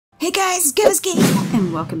Hey guys, GIRLvsGAME!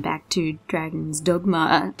 And welcome back to Dragon's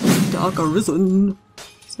Dogma, Dark Arisen.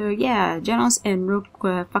 So yeah, Janos and Rook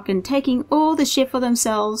were fucking taking all the shit for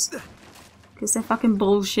themselves. Because they're fucking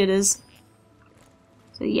bullshitters.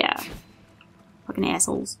 So yeah. Fucking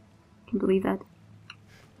assholes. Can you believe that?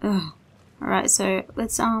 Ugh. Alright, so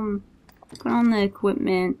let's put on the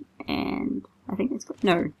equipment and I think it's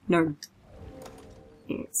no.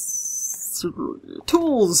 It's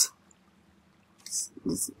tools!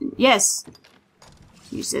 Yes!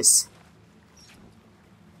 Use this.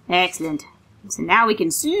 Excellent. So now we can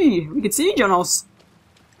see! We can see, Janos!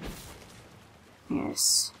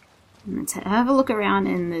 Yes. And let's have a look around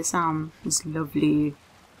in this, this lovely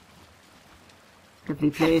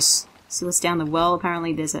place. See what's down the well.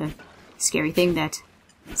 Apparently there's a scary thing that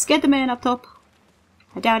scared the man up top.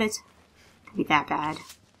 I doubt it. Could be that bad.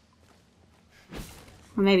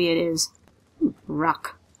 Or maybe it is. Ooh,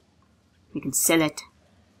 rock. We can sell it.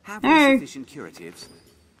 Have we sufficient curatives?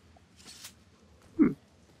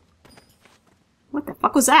 What the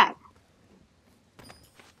fuck was that?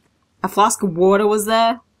 A flask of water was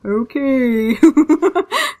there? Okay.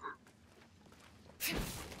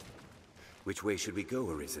 Which way should we go,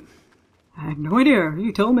 Arisen? I have no idea.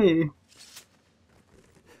 You tell me.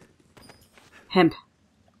 Hemp.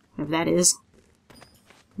 Whatever that is.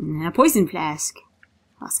 And a poison flask.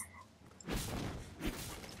 Awesome.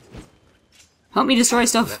 Help me destroy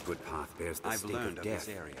stuff. That good path bears the I've learned of this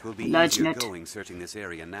area. It will be Large easier net. going searching this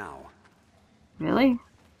area now. Really?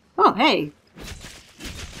 Oh, hey.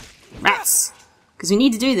 Rats. Because we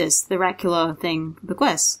need to do this, the rat killer thing, the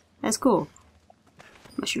quest. That's cool.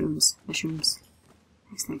 Mushrooms. Mushrooms.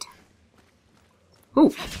 Excellent.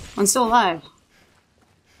 Ooh, I'm still alive.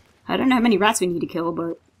 I don't know how many rats we need to kill,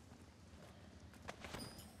 but...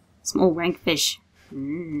 Small rank fish.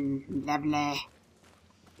 Lovely.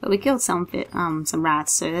 But we killed some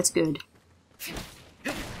rats, so that's good.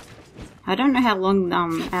 I don't know how long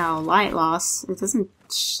our light lasts. It doesn't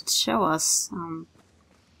show us. So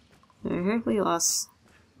hopefully it lasts.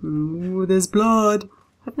 Ooh, there's blood.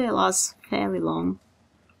 Hopefully it lasts fairly long.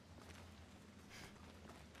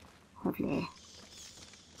 Lovely.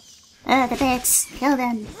 The pigs! Kill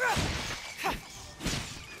them!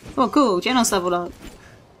 Oh, cool. Janos leveled up.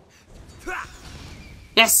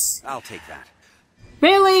 Yes! I'll take that.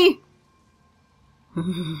 Really? Huh.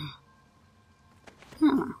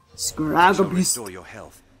 Shall Scragabus. restore your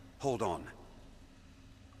health. Hold on.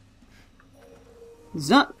 It's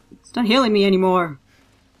not healing me anymore.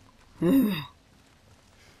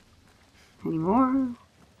 Anymore?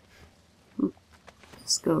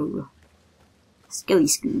 Let's go. Skilly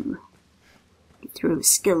screw. Get throw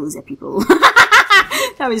skills at people.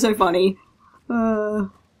 That'd be so funny. Here,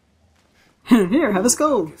 have a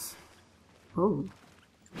skull. Oh.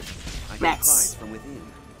 I hear Rats. cries from within.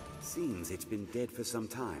 Seems it's been dead for some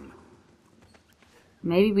time.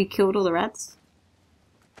 Maybe we killed all the rats?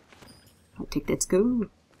 I'll take that skull.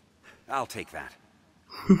 I'll take that.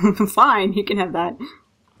 Fine, you can have that.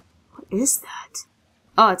 What is that?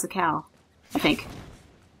 Oh, it's a cow. I think.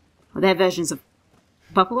 Well, they have versions of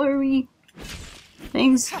buffalo-y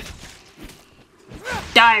things.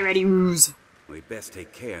 Die ready, ruse. We best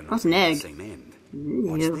take care not What's to an get egg? the same end.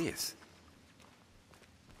 Ew. What's this?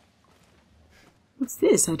 What's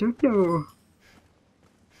this? I don't know.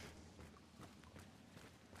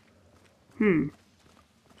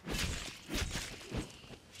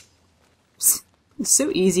 It's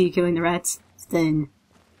so easy killing the rats. It's thin.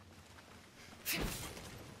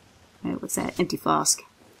 Right, what's that? Empty flask.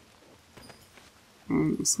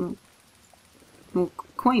 And a small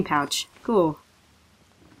coin pouch. Cool.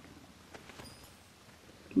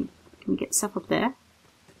 Can we get stuff up there?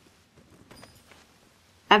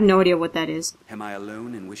 I have no idea what that is. Am I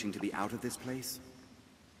alone in wishing to be out of this place?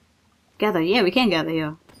 Gather. Yeah, we can gather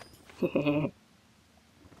here.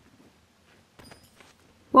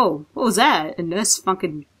 Whoa, what was that? A nurse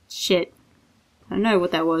fucking shit. I don't know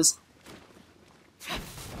what that was.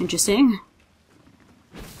 Interesting.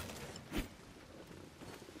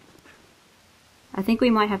 I think we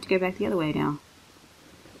might have to go back the other way now.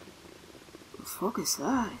 What the fuck is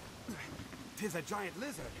that? 'Tis a giant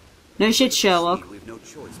lizard. No shit, Sherlock. We've no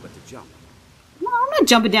choice but to jump. No, I'm not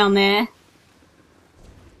jumping down there.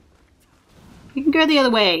 You can go the other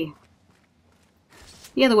way.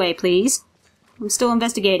 The other way, please. I'm still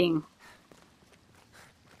investigating.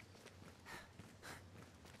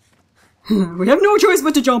 We have no choice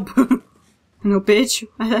but to jump. No, bitch.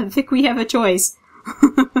 I think we have a choice.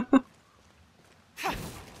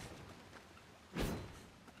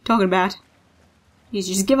 Talking about. You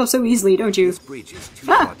just give up so easily, don't you? This bridge is too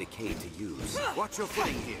far decayed to use. Watch your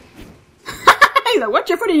footing here. He's like, watch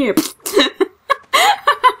your foot in here!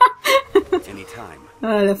 Anytime.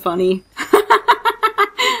 Oh, they're funny.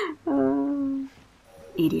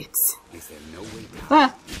 Idiots. Is there no way down?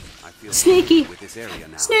 Ah, I feel sneaky. with this area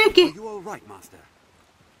now. Sneaky. Are you all right, Master?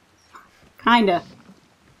 Kinda.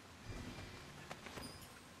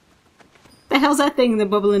 The hell's that thing that's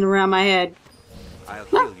bubbling around my head? I'll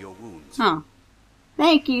heal your wounds. Oh.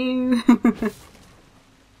 Thank you.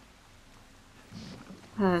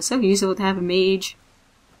 So useful to have a mage.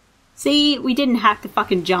 See, we didn't have to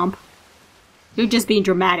fucking jump. You're just being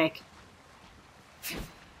dramatic.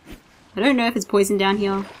 I don't know if it's poison down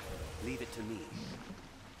here. Leave it to me.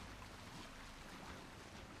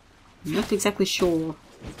 I'm not exactly sure.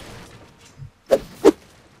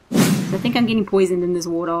 I think I'm getting poisoned in this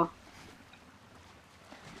water.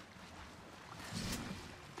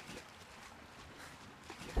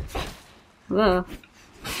 Whoa.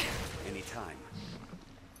 Anytime.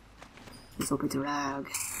 Let's open the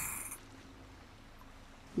rag.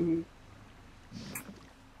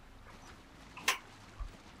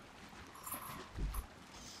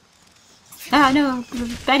 Ah no,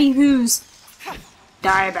 Betty who's?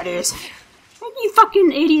 Die, Betty's. You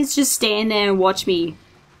fucking idiots just stand there and watch me.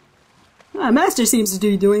 Master seems to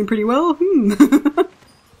be doing pretty well.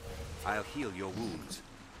 I'll heal your wounds.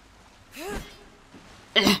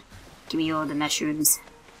 Give me all the mushrooms.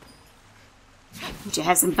 We should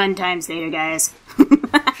have some fun times later, guys.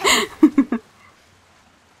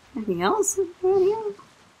 Anything else around here?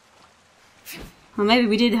 Well, maybe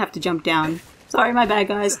we did have to jump down. Sorry, my bad,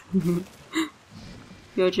 guys.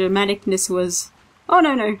 Your dramaticness was... Oh,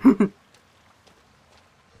 no, no.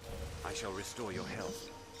 I shall restore your health.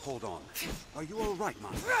 Hold on. Are you all right,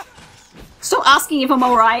 Master? Stop asking if I'm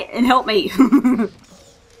alright and help me.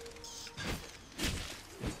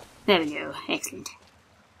 There we go. Excellent.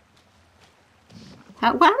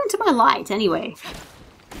 What happened to my light, anyway?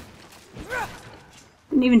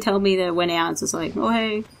 Didn't even tell me that it went out. It's just like, oh,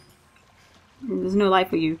 hey. There's no light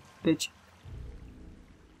for you, bitch.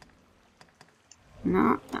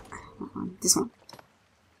 No. This one.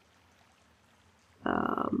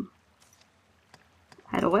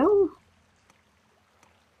 Had oil?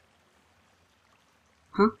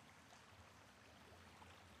 Huh?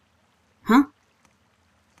 Huh?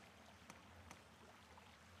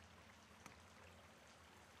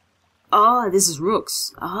 Oh, this is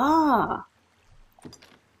Rook's. Ah.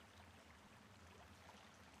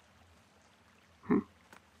 Huh.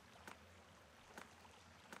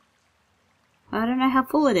 I don't know how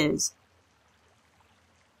full it is.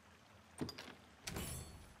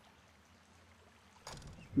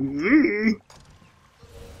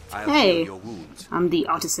 Hey, I'm the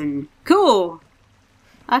artisan. Cool!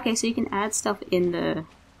 Okay, so you can add stuff in the...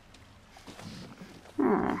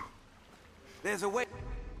 There's a way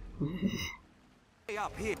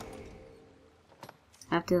up here.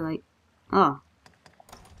 I have to, like... Oh.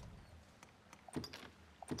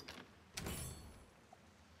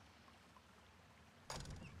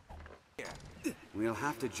 We'll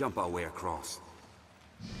have to jump our way across.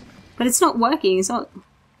 But it's not working, it's not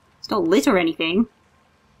lit or anything.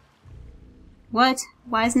 What?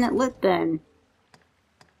 Why isn't it lit then?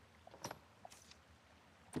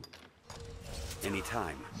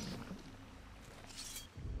 Anytime.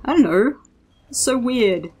 I don't know. It's so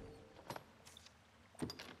weird.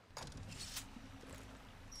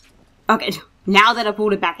 Okay, now that I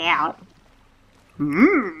pulled it back out.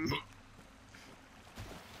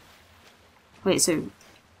 Wait, so...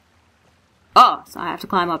 Oh, so I have to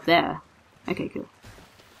climb up there. Okay, cool.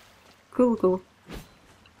 Cool, cool.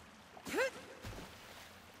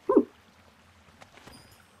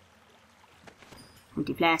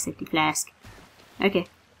 Empty flask, empty flask. Okay.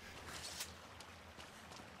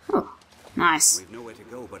 Oh, nice. We've nowhere to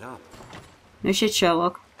go but up. No shit,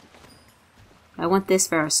 Sherlock. I want this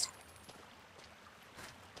first.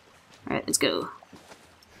 Alright, let's go.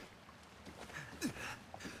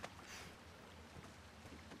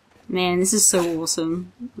 Man, this is so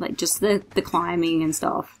awesome. Like, just the climbing and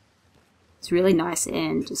stuff. It's really nice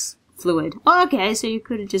and just fluid. Oh, okay, so you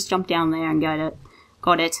could have just jumped down there and got it.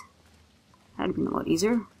 That would have been a lot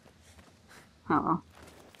easier. Oh.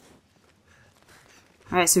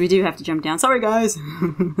 Alright, so we do have to jump down. Sorry, guys!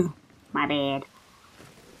 My bad.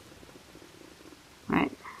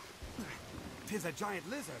 Alright. 'Tis a giant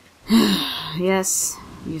lizard. Yes,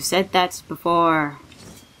 you said that before.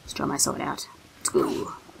 Let's draw my sword out. Let's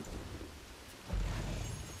go.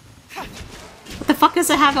 What the fuck does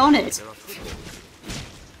it have on it?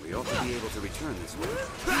 We ought to be able to return this way.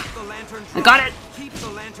 Keep the lantern dry. I got it! Keep the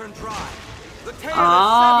lantern dry. The tail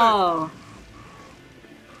Oh!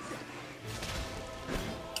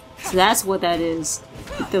 is So that's what that is.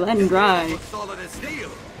 They're letting dry. Solid as steel.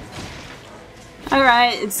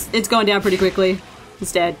 Alright, it's going down pretty quickly.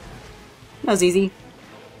 It's dead. That was easy.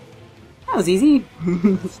 That was easy.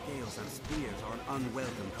 Scales and spears are an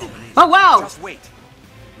unwelcome combination. Oh wow! Just wait.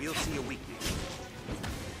 We'll see a weakness.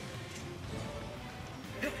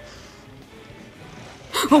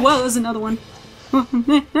 Oh wow, there's another one.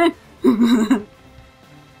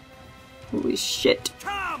 Holy shit.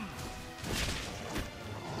 Come!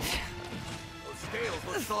 Those scales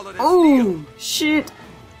were solid as Oh shit.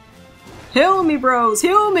 Heal me, bros,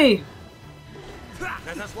 heal me!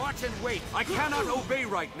 Let us watch and wait. I cannot obey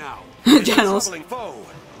right now. Janos. Troubling foe.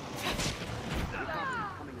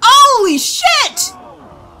 Holy shit!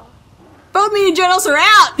 Both me and Janos are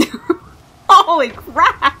out! Holy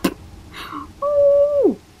crap!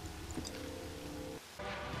 Ooh.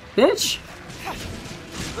 Bitch.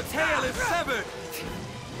 The tail is severed.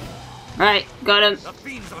 Alright, got him. The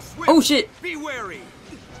fiends are swift. Oh shit! Be wary.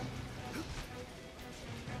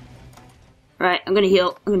 Alright, I'm gonna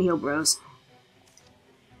heal. Bros.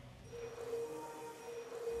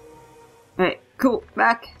 Alright, cool.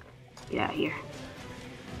 Back. Get out of here.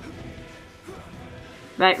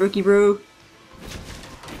 Right, rookie bro.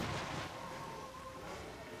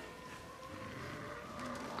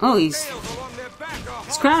 Oh, he's Scales along their back are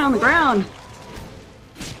crying on the ground.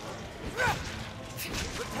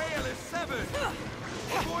 The tail is severed.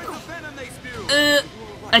 Avoid the venom they spew.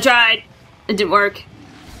 I tried. It didn't work.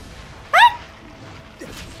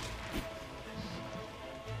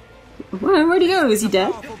 Where'd he go? Is he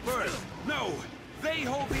dead? Powerful birds. No, they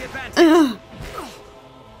hold the advantage.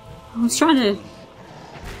 I was trying to...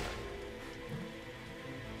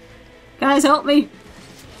 Guys, help me!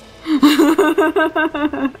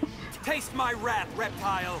 Taste my wrath,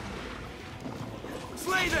 reptile.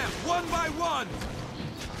 Slay them one by one.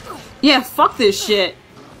 Yeah, fuck this shit.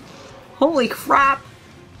 Holy crap.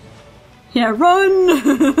 Yeah, run!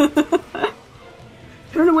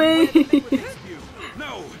 Run away!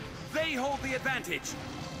 No, they hold the advantage.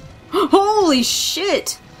 Holy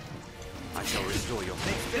shit! I shall restore your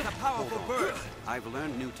faith. It's a powerful bird. I've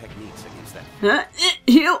learned new techniques against that.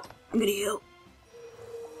 Heal! I'm gonna heal.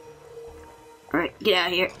 Alright, get out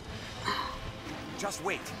of here. Just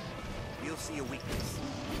wait. You'll see a weakness.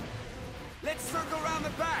 Let's circle around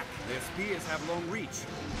the back. Their spears have long reach.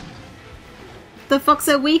 The fuck's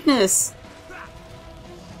that weakness?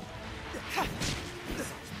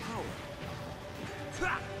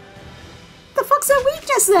 The fuck's that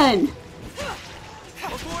weakness then?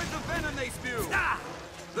 Avoid the venom they spew.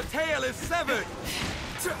 The tail is severed.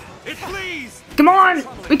 It flees. Come on!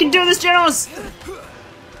 We can do this, Janos!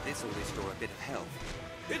 This will restore a bit of health.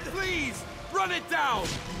 It flees. Run it down.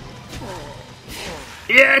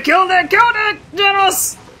 Yeah, kill it,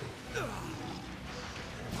 Janos!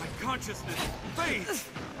 My consciousness fades.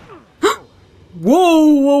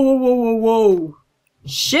 Whoa!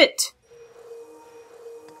 Shit!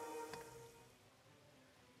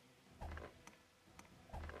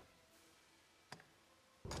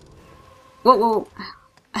 Whoa.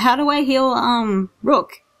 How do I heal,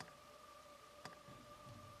 Rook?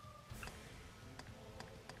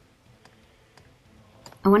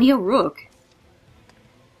 I want to heal Rook.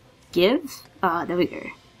 Give? Ah, there we go.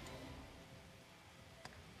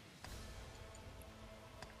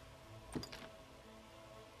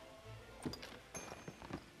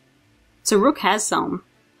 So Rook has some.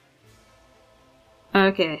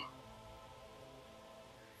 Okay.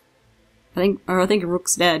 I think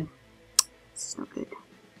Rook's dead. It's not good.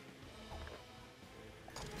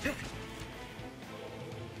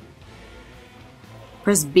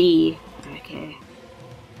 Press B. Okay.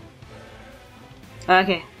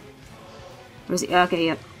 Okay. Where's he? Okay,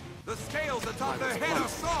 yep. The scales atop their head are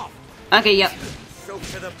soft. Okay, yep. Soaked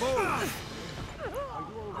to the bone.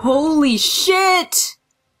 Holy shit!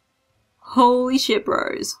 Holy shit,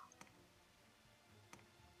 bros.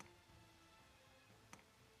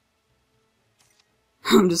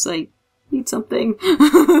 I'm just like, need something.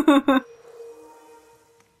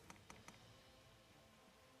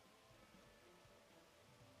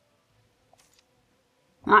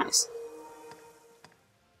 Nice.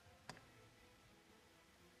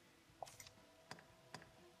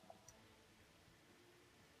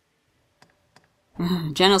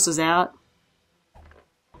 Janos is out.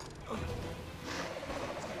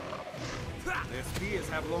 Their spears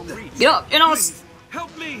have long reach. Get up, Janos! Please,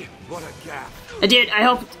 help me! What a gap. I did, I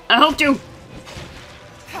helped you!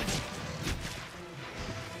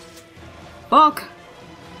 Fuck!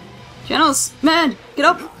 Janos, man, get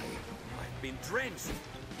up! I've been drenched.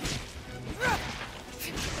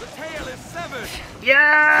 The tail is severed.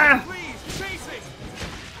 Yeah! Please, chase it!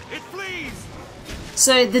 It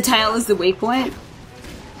So the tail is the weak point,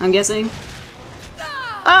 I'm guessing.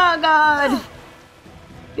 Oh god!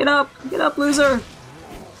 Get up, loser!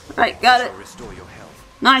 Right, got it. Restore your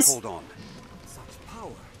health. Nice. Hold on. Such power.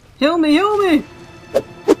 Heal me!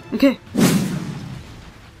 Okay.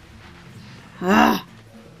 Ah.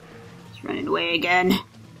 He's running away again.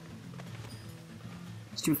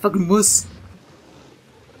 Stupid fucking wuss.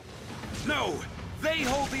 No! They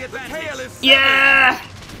hold the advantage! The tail is severed. Yeah!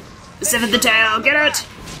 Severed the tail, get it!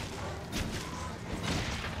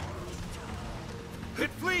 It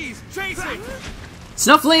flees! Chase it! It's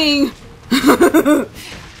not fleeing! It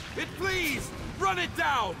flees! Run it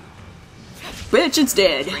down! Bitch, it's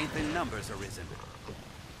dead. Strength in numbers, Arisen.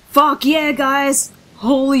 Fuck yeah, guys!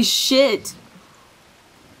 Holy shit!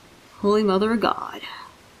 Holy Mother of God.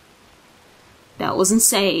 That was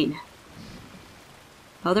insane.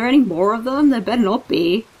 Are there any more of them? There better not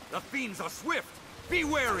be. The fiends are swift! Be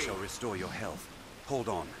wary! I shall restore your health. Hold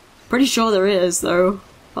on. Pretty sure there is, though.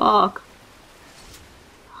 Fuck.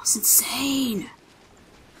 That's insane.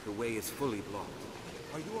 The way is fully blocked.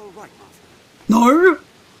 Are you alright, Master? No!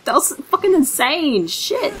 That was fucking insane!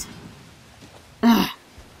 Shit! Ugh.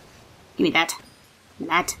 Give me that. And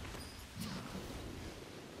that.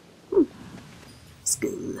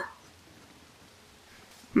 Skill.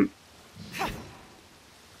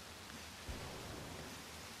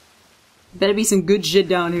 Better be some good shit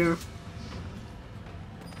down here.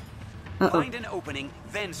 Uh-oh. Find an opening,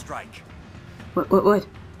 then strike. What?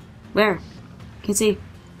 Where? Can't see.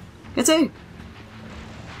 Can't see!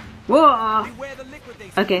 Whoa! Beware the liquid they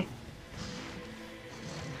Okay.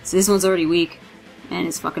 So this one's already weak. And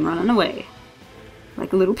it's fucking running away.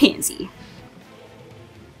 Like a little pansy.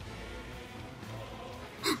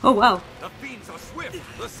 Oh wow. The fiends are swift.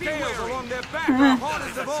 The scales along their back are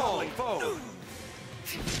hardest of all.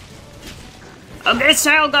 Against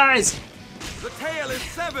tail, guys! The tail is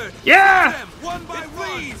severed. Yeah! Them, one by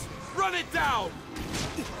one. Run it down.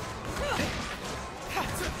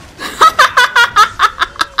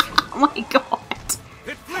 Oh my god.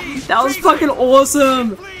 It flees. That was fucking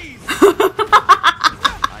awesome.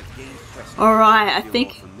 Alright, I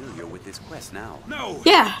think. Familiar with this quest now. No.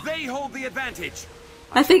 Yeah. They hold the advantage.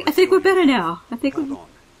 I think we're better now. I think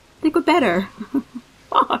we're better.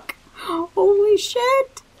 Fuck. Holy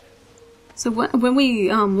shit. So when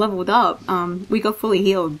we leveled up, we got fully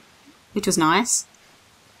healed, which was nice.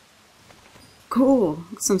 Cool.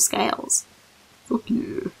 Some scales. Fuck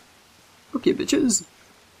you. Fuck you, bitches.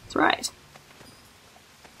 That's right.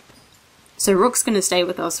 So Rook's gonna stay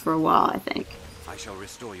with us for a while, I think. I shall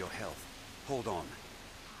restore your health. Hold on.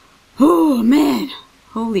 Oh man.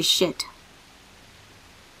 Holy shit.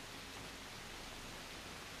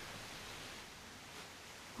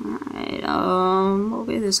 Alright,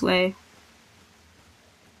 over this way.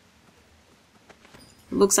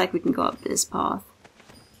 Looks like we can go up this path.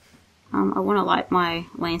 I want to light my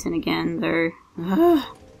lantern again, though.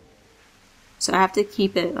 So I have to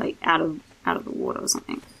keep it like out of the water or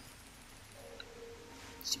something.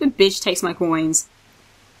 Stupid bitch takes my coins.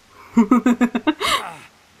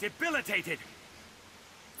 Debilitated.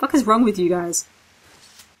 Fuck is wrong with you guys?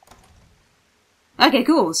 Okay,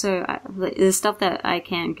 cool. So there's stuff that I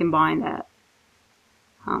can combine that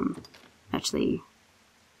actually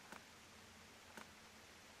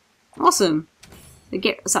awesome.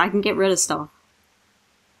 So I can get rid of stuff.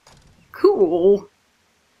 Cool.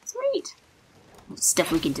 Sweet.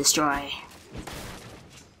 Stuff we can destroy.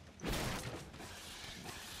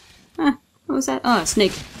 Huh, what was that? Oh, a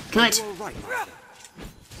snake. Kill it.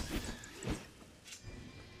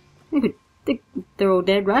 They're all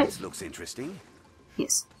dead, right? This looks interesting.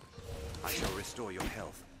 Yes. I shall restore your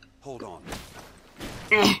health. Hold on.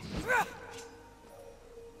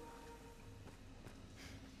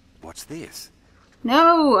 What's this?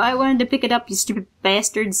 No, I wanted to pick it up, you stupid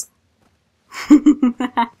bastards.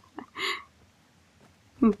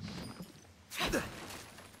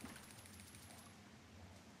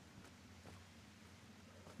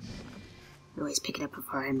 Always pick it up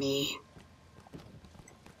before me.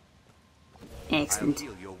 Excellent. I'll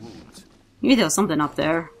heal your wounds. Maybe there was something up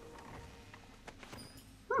there.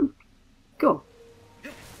 Cool.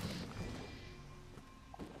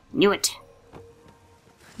 Knew it.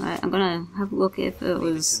 Alright, I'm gonna have a look if it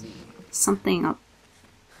was something up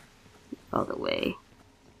the other way.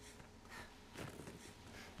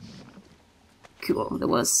 Cool, there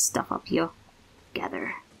was stuff up here.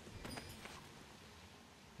 Gather.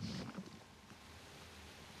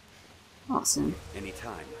 Awesome.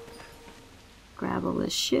 Anytime. Grab all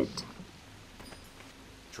this shit.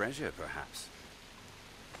 Treasure, perhaps.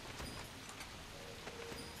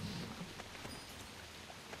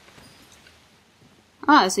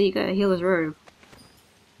 Ah, so you got a healer's robe.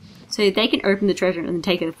 So they can open the treasure and then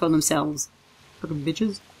take it for themselves. Fucking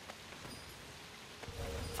bitches.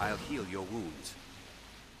 I'll heal your wounds.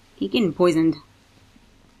 Keep getting poisoned.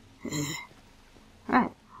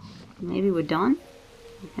 Alright. Maybe we're done?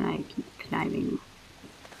 Or can I keep climbing?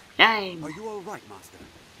 Climb! Are you alright, Master?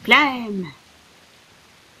 Climb!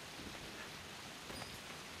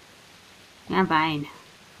 I'm fine.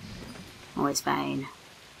 Always fine.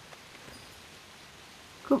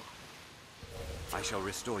 Cool. I shall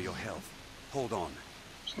restore your health. Hold on.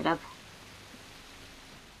 Shut up.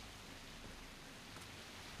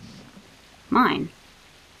 Mine?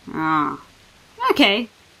 Ah. Okay.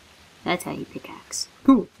 That's how you pickaxe.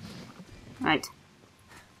 Cool. Right.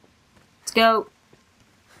 Let's go.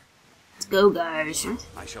 Let's go, guys.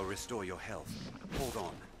 I shall restore your health. Hold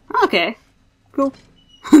on. Okay. Cool.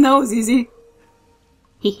 That was easy.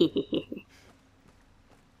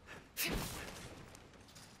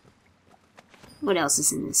 What else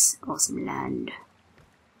is in this awesome land?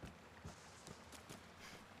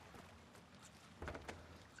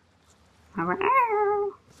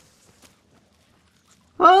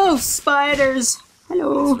 Oh, spiders!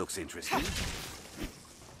 Hello. This looks interesting.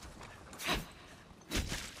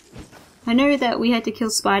 I know that we had to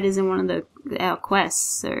kill spiders in one of our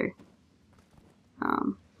quests, so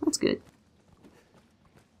that's good.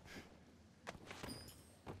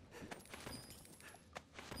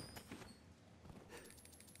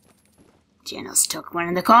 Janos took one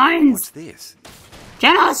of the coins! What's this?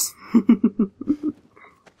 Janos!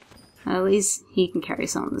 At least he can carry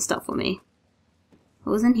some of the stuff for me.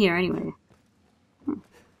 What was in here anyway?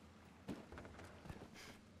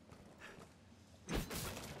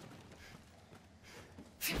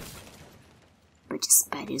 Bunch of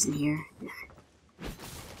spiders in here.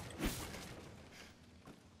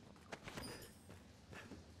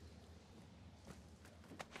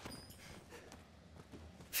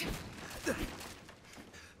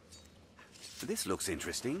 This looks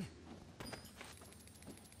interesting.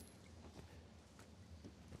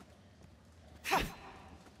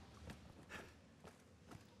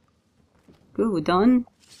 Good, we're done.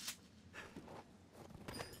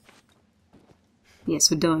 Yes,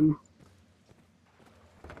 we're done.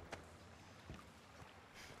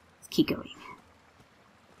 Let's keep going.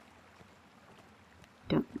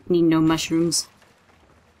 Don't need no mushrooms.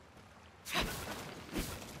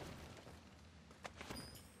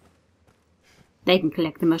 They can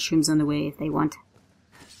collect the mushrooms on the way if they want.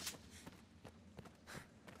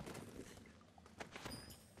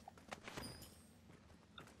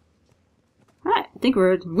 Alright, I think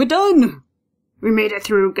we're done! We made it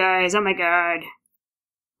through, guys, oh my god.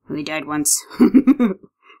 We died once.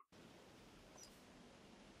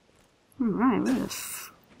 Alright, what the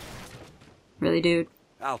f... Really, dude?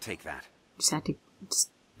 I'll take that. Just had to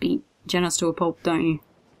beat Janos to a pulp, don't you?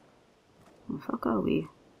 Where the fuck are we?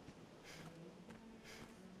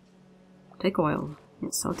 Take oil.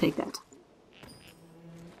 Yes, I'll take that.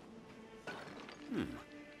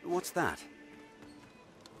 What's that?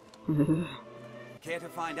 Care to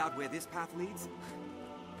find out where this path leads?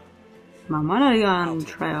 Mamanayan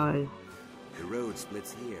trail. The road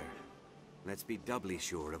splits here. Let's be doubly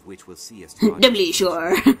sure of which will see us. Doubly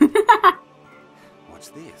sure. What's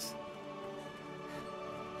this?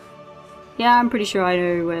 Yeah, I'm pretty sure I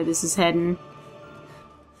know where this is heading.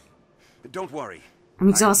 Don't worry. I'm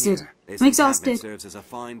exhausted. I'm exhausted. Serves as a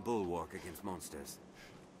fine bulwark against monsters.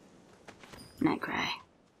 Nightcry.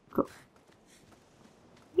 Cool.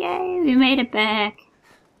 Yay, we made it back.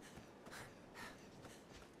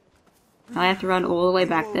 I have to run all the way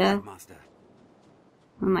back there.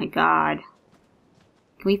 Oh my god.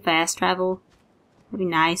 Can we fast travel? That'd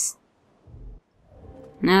be nice.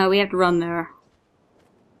 No, we have to run there.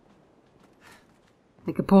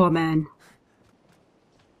 Like a poor man.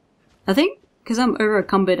 I think, because I'm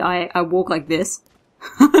over-encumbered, I walk like this.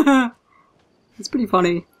 It's pretty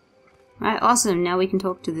funny. Alright, awesome. Now we can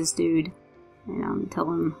talk to this dude. And tell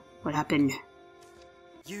him what happened.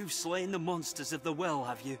 You've slain the monsters of the well,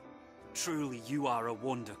 have you? Truly, you are a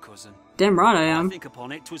wonder, cousin. Damn right I I am. think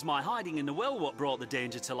upon it, 'twas my hiding in the well what brought the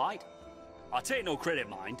danger to light. I take no credit,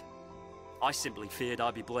 mind. I simply feared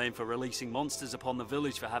I'd be blamed for releasing monsters upon the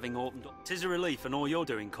village for having opened up. 'Tis a relief in all you're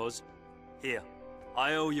doing, cuz. Here,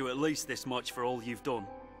 I owe you at least this much for all you've done.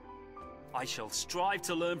 I shall strive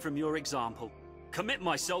to learn from your example. Commit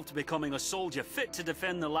myself to becoming a soldier fit to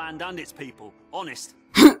defend the land and its people. Honest.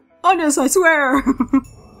 Honest, I swear!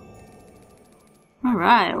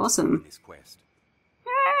 Alright, awesome. This quest.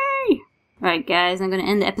 Yay! Alright guys, I'm gonna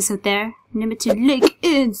end the episode there. Remember to like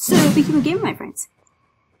and sub if you game, my friends.